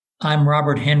I'm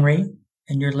Robert Henry,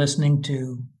 and you're listening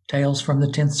to Tales from the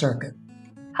 10th Circuit.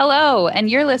 Hello, and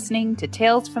you're listening to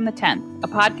Tales from the 10th, a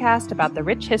podcast about the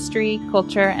rich history,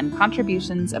 culture, and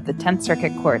contributions of the 10th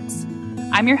Circuit courts.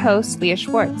 I'm your host, Leah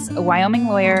Schwartz, a Wyoming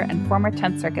lawyer and former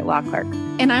 10th Circuit law clerk.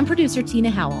 And I'm producer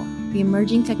Tina Howell, the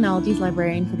Emerging Technologies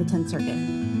Librarian for the 10th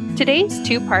Circuit. Today's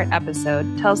two-part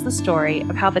episode tells the story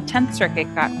of how the 10th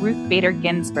Circuit got Ruth Bader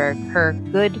Ginsburg her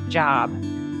good job.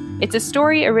 It's a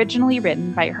story originally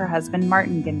written by her husband,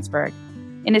 Martin Ginsburg,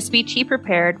 in a speech he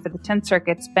prepared for the 10th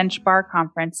Circuit's Bench Bar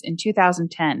Conference in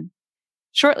 2010.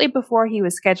 Shortly before he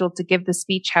was scheduled to give the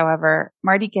speech, however,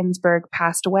 Marty Ginsburg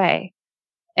passed away.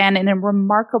 And in a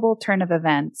remarkable turn of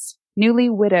events, newly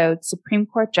widowed Supreme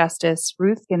Court Justice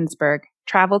Ruth Ginsburg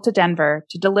traveled to Denver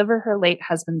to deliver her late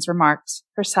husband's remarks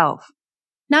herself.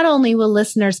 Not only will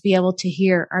listeners be able to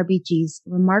hear RBG's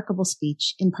remarkable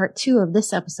speech in part 2 of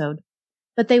this episode,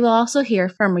 but they will also hear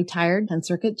from retired 10th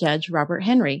Circuit Judge Robert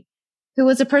Henry, who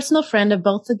was a personal friend of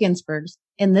both the Ginsburgs.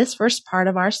 In this first part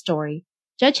of our story,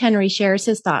 Judge Henry shares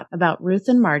his thought about Ruth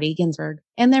and Marty Ginsburg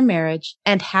and their marriage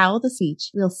and how the speech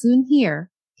we'll soon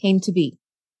hear came to be.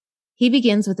 He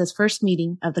begins with his first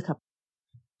meeting of the couple.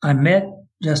 I met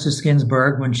Justice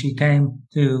Ginsburg when she came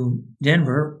to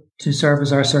Denver to serve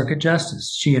as our circuit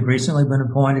justice. She had recently been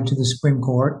appointed to the Supreme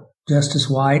Court. Justice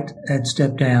White had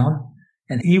stepped down,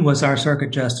 and he was our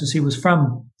circuit justice. He was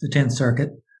from the 10th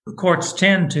Circuit. The courts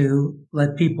tend to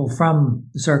let people from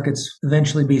the circuits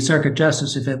eventually be circuit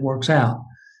justice if it works out.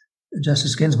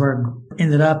 Justice Ginsburg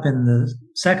ended up in the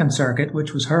 2nd Circuit,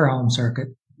 which was her home circuit,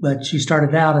 but she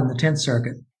started out in the 10th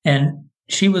Circuit. And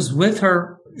she was with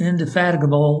her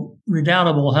indefatigable,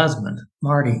 redoubtable husband,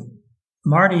 Marty.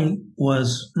 Marty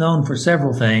was known for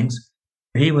several things.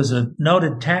 He was a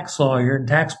noted tax lawyer and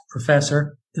tax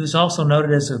professor. He was also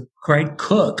noted as a great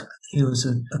cook. He was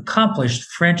an accomplished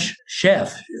French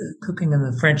chef, cooking in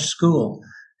the French school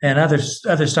and other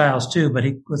styles too, but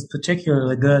he was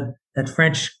particularly good at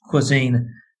French cuisine.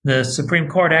 The Supreme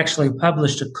Court actually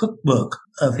published a cookbook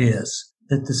of his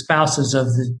that the spouses of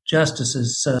the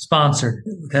justices sponsored,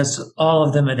 because all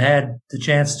of them had had the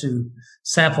chance to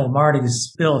sample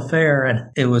Marty's bill of fare, and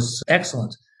it was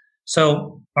excellent.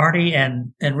 So Marty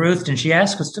and Ruth, and she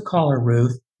asked us to call her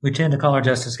Ruth. We tend to call her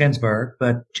Justice Ginsburg,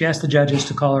 but she asked the judges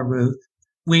to call her Ruth.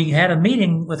 We had a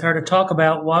meeting with her to talk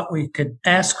about what we could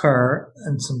ask her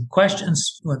and some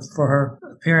questions for her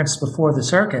appearance before the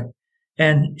circuit.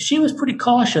 And she was pretty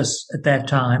cautious at that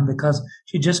time because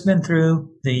she'd just been through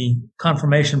the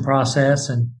confirmation process,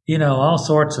 and, all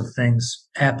sorts of things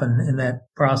happen in that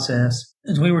process.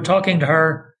 As we were talking to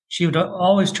her, she would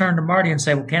always turn to Marty and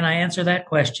say, well, can I answer that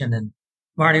question? And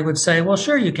Marty would say, well,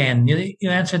 sure you can. You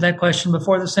answered that question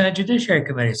before the Senate Judiciary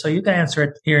Committee, so you can answer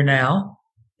it here now.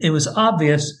 It was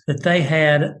obvious that they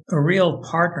had a real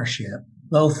partnership,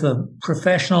 both a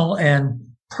professional and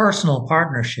personal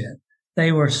partnership.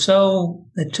 They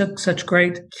took such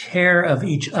great care of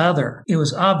each other. It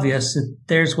was obvious that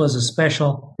theirs was a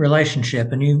special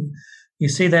relationship, and you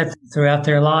see that throughout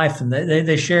their life, and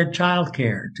they shared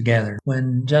childcare together.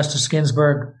 When Justice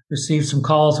Ginsburg received some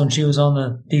calls when she was on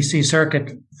the D.C.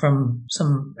 Circuit from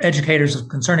some educators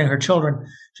concerning her children,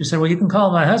 she said, well, you can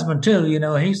call my husband too.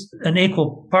 He's an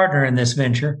equal partner in this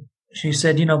venture. She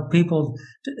said, people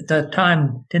at that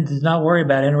time tended to not worry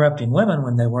about interrupting women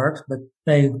when they worked, but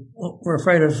they were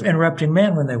afraid of interrupting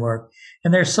men when they worked.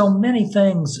 And there's so many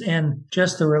things in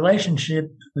just the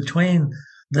relationship between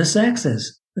the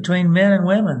sexes, between men and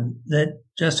women, that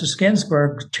Justice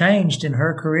Ginsburg changed in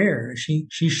her career. She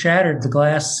shattered the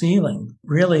glass ceiling,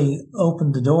 really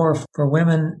opened the door for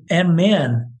women and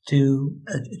men to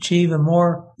achieve a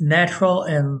more natural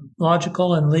and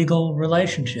logical and legal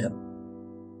relationship.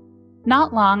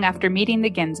 Not long after meeting the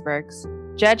Ginsburgs,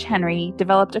 Judge Henry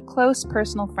developed a close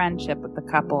personal friendship with the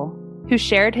couple, who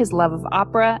shared his love of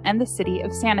opera and the city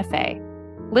of Santa Fe.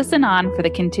 Listen on for the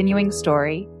continuing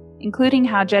story, including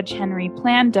how Judge Henry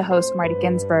planned to host Marty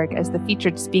Ginsburg as the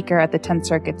featured speaker at the 10th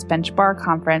Circuit's Bench Bar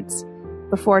Conference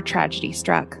before tragedy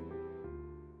struck.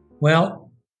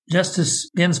 Well, Justice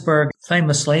Ginsburg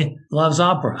famously loves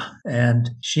opera, and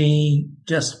she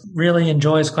just really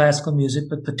enjoys classical music,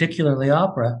 but particularly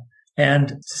opera. And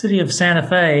the city of Santa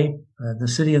Fe, the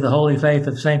city of the Holy Faith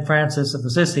of St. Francis of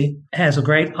Assisi, has a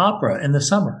great opera in the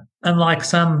summer. Unlike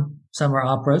some summer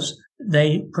operas,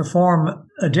 they perform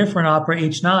a different opera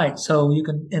each night. So you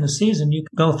can, in a season, you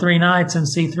can go 3 nights and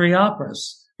see 3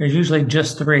 operas. There's usually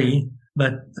just 3,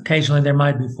 but occasionally there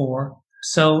might be 4.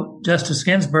 So Justice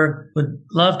Ginsburg would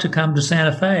love to come to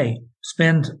Santa Fe,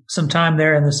 spend some time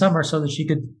there in the summer so that she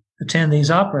could attend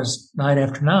these operas night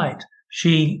after night.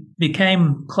 She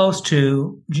became close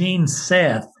to Gene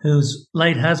Seth, whose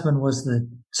late husband was the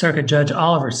Circuit Judge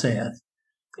Oliver Seth.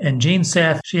 And Gene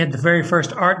Seth, she had the very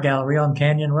first art gallery on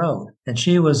Canyon Road. And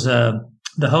she was the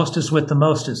hostess with the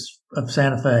mostest of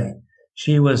Santa Fe.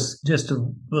 She was just a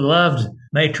beloved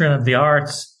matron of the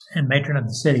arts and matron of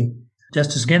the city.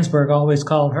 Justice Ginsburg always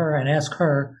called her and asked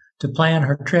her to plan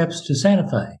her trips to Santa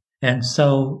Fe. And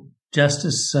so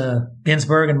Justice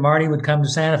Ginsburg and Marty would come to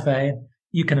Santa Fe.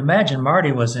 You can imagine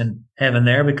Marty was in heaven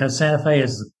there because Santa Fe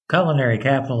is the culinary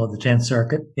capital of the 10th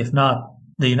Circuit, if not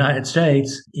the United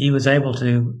States. He was able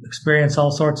to experience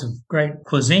all sorts of great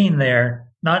cuisine there,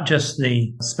 not just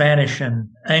the Spanish and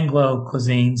Anglo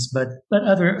cuisines, but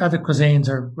other cuisines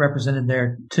are represented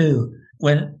there too.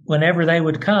 Whenever they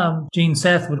would come, Gene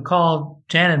Seth would call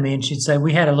Jan and me and she'd say,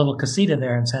 we had a little casita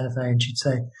there in Santa Fe, and she'd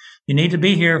say, you need to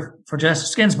be here for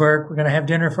Justice Ginsburg. We're going to have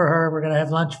dinner for her. We're going to have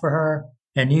lunch for her.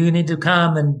 And you need to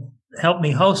come and help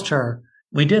me host her.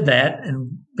 We did that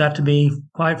and got to be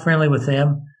quite friendly with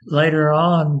them. Later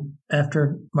on,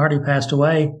 after Marty passed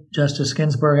away, Justice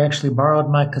Ginsburg actually borrowed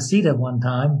my casita one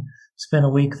time, spent a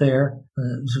week there.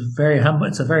 It's a very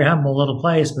humble little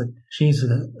place, but she's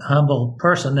a humble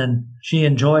person and she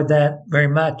enjoyed that very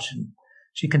much.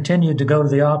 She continued to go to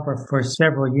the opera for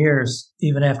several years,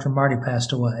 even after Marty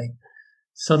passed away.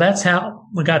 So that's how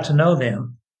we got to know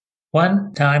them.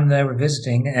 One time they were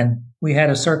visiting and we had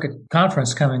a circuit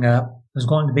conference coming up. It was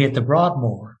going to be at the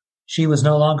Broadmoor. She was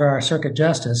no longer our circuit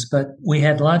justice, but we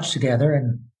had lunch together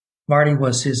and Marty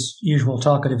was his usual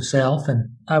talkative self and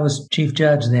I was chief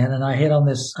judge then, and I hit on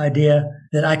this idea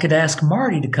that I could ask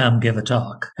Marty to come give a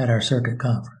talk at our circuit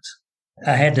conference.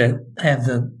 I had to have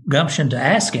the gumption to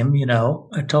ask him,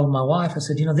 I told my wife, I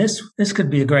said, this could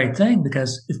be a great thing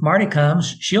because if Marty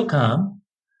comes, she'll come.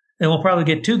 And we'll probably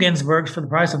get 2 Ginsburgs for the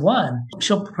price of 1.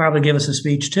 She'll probably give us a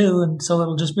speech too, and so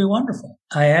it'll just be wonderful.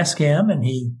 I asked him, and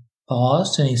he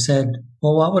paused, and he said,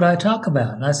 well, what would I talk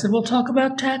about? And I said, we'll talk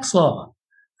about tax law.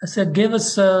 I said, give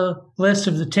us a list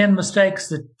of the 10 mistakes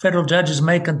that federal judges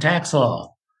make on tax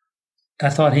law.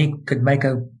 I thought he could make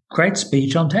a great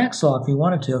speech on tax law if he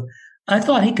wanted to. I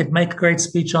thought he could make a great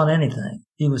speech on anything.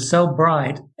 He was so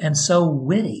bright and so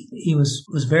witty. He was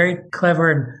very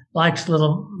clever and liked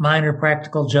little minor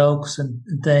practical jokes and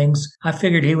things. I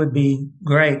figured he would be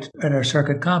great at our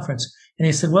circuit conference. And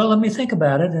he said, well, let me think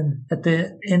about it. And at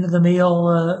the end of the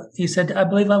meal, he said, I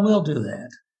believe I will do that.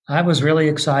 I was really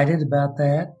excited about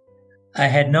that. I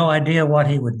had no idea what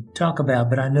he would talk about,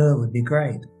 but I knew it would be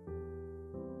great.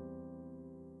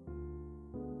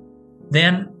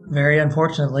 Then, very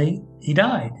unfortunately, he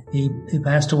died. He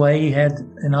passed away. He had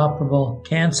inoperable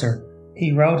cancer.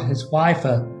 He wrote his wife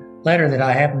a letter that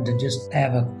I happened to just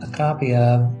have a copy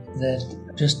of,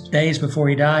 that just days before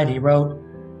he died, he wrote,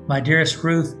 my dearest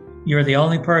Ruth, you're the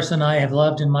only person I have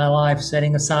loved in my life,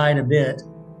 setting aside a bit,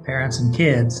 parents and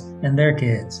kids and their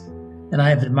kids. And I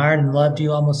have admired and loved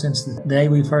you almost since the day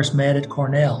we first met at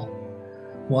Cornell.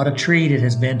 What a treat it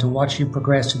has been to watch you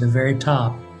progress to the very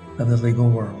top of the legal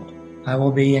world. I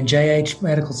will be in JH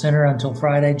Medical Center until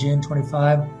Friday, June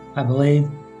 25, I believe.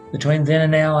 Between then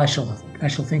and now, I shall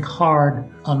think hard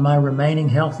on my remaining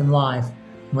health and life,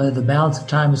 whether the balance of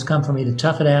time has come for me to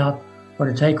tough it out or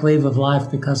to take leave of life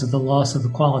because of the loss of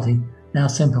equality now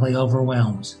simply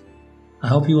overwhelms. I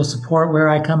hope you will support where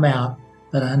I come out,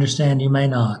 but I understand you may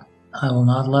not. I will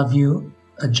not love you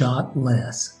a jot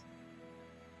less.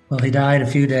 Well, he died a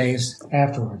few days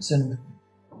afterwards, and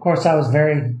of course I was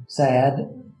very sad.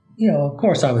 Of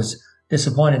course I was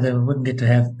disappointed that we wouldn't get to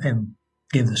have him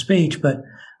give the speech, but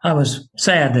I was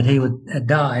sad that he had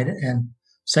died and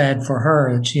sad for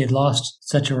her that she had lost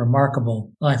such a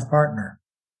remarkable life partner.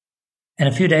 And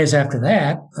a few days after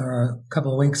that, or a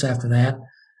couple of weeks after that,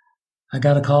 I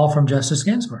got a call from Justice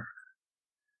Ginsburg.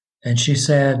 And she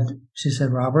said,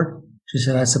 Robert, she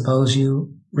said, I suppose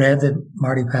you read that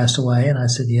Marty passed away. And I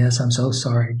said, yes, I'm so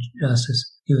sorry, Justice.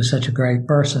 He was such a great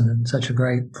person and such a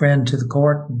great friend to the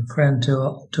court and a friend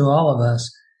to all of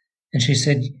us. And she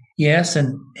said, yes,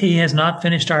 and he has not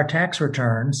finished our tax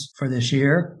returns for this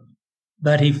year,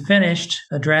 but he finished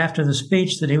a draft of the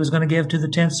speech that he was going to give to the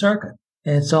 10th Circuit.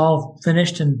 It's all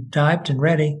finished and typed and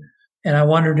ready. And I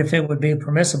wondered if it would be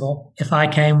permissible if I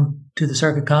came to the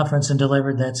circuit conference and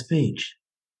delivered that speech.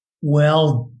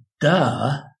 Well,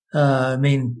 duh.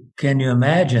 Can you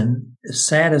imagine, as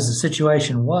sad as the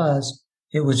situation was,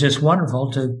 it was just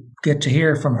wonderful to get to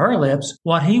hear from her lips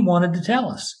what he wanted to tell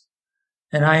us.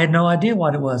 And I had no idea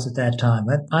what it was at that time.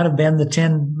 It might have been the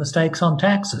 10 mistakes on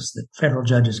taxes that federal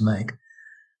judges make.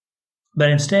 But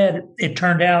instead, it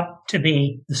turned out to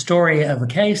be the story of a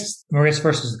case, Maurice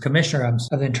versus the Commissioner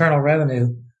of the Internal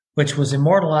Revenue, which was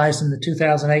immortalized in the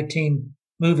 2018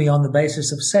 movie On the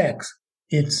Basis of Sex.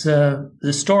 It's the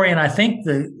story, and I think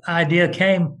the idea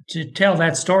came to tell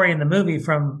that story in the movie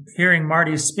from hearing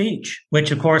Marty's speech,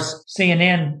 which, of course,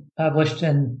 CNN published,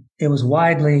 and it was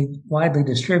widely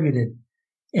distributed.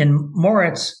 In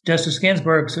Moritz, Justice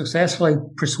Ginsburg successfully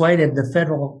persuaded the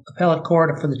Federal Appellate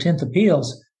Court for the 10th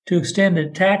Appeals to extend a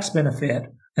tax benefit.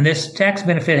 And this tax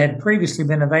benefit had previously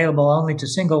been available only to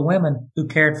single women who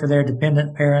cared for their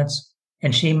dependent parents,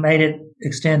 and she made it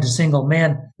extend to single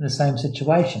men in the same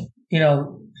situation.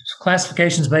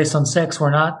 Classifications based on sex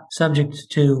were not subject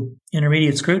to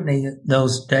intermediate scrutiny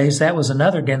those days. That was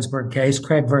another Ginsburg case,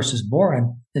 Craig versus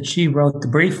Boren, that she wrote the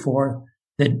brief for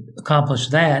that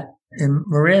accomplished that. In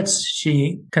Moritz,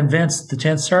 she convinced the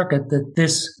 10th Circuit that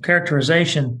this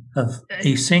characterization of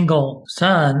a single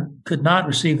son could not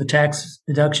receive a tax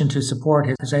deduction to support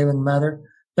his ailing mother,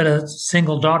 but a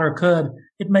single daughter could.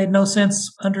 It made no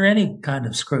sense under any kind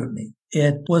of scrutiny.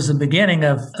 It was the beginning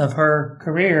of her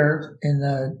career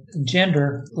in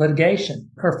gender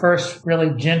litigation, her first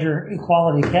really gender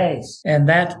equality case. And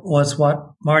that was what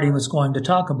Marty was going to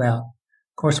talk about.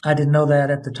 Of course, I didn't know that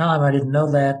at the time. I didn't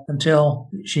know that until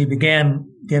she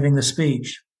began giving the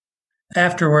speech.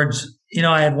 Afterwards,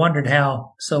 I had wondered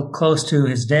how, so close to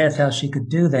his death, how she could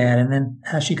do that, and then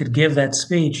how she could give that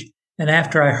speech. And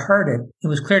after I heard it, it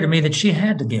was clear to me that she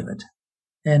had to give it.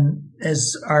 And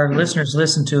as our listeners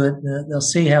listen to it, they'll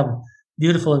see how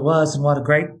beautiful it was and what a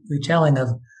great retelling of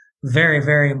a very,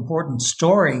 very important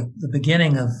story, the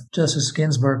beginning of Justice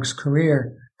Ginsburg's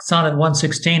career. Sonnet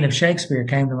 116 of Shakespeare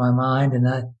came to my mind, and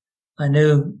I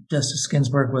knew Justice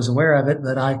Ginsburg was aware of it,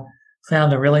 but I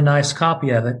found a really nice copy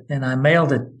of it, and I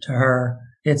mailed it to her.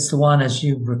 It's the one, as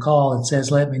you recall, it says,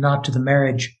 "Let me not to the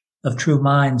marriage of true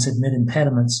minds admit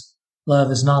impediments. Love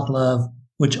is not love,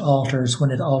 which alters when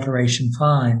it alteration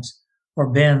finds,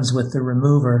 or bends with the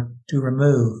remover to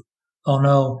remove. Oh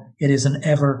no, it is an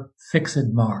ever fixed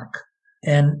mark."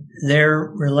 And their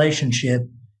relationship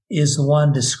is the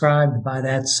one described by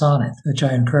that sonnet, which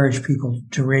I encourage people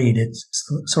to read. It's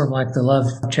sort of like the love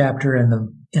chapter in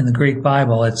the Greek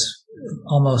Bible. It's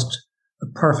almost a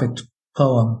perfect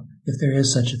poem, if there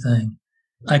is such a thing.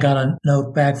 I got a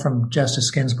note back from Justice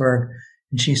Ginsburg,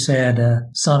 and she said,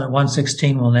 Sonnet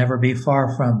 116 will never be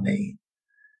far from me.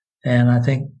 And I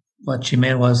think what she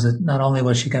meant was that not only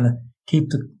was she going to keep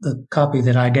the copy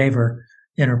that I gave her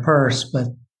in her purse, but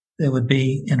it would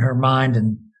be in her mind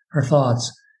and her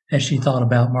thoughts as she thought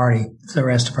about Marty for the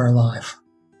rest of her life.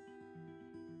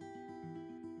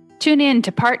 Tune in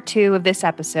to part 2 of this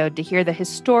episode to hear the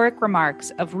historic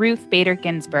remarks of Ruth Bader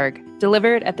Ginsburg,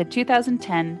 delivered at the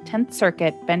 2010 10th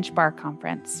Circuit Bench Bar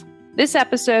Conference. This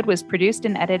episode was produced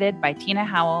and edited by Tina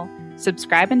Howell.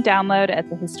 Subscribe and download at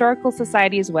the Historical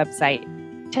Society's website,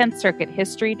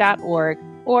 10thcircuithistory.org,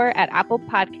 or at Apple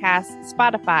Podcasts,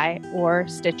 Spotify, or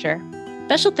Stitcher.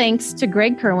 Special thanks to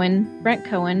Greg Kerwin, Brent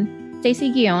Cohen,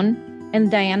 Stacey Guion, and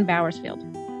Diane Bowersfield.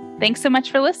 Thanks so much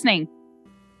for listening.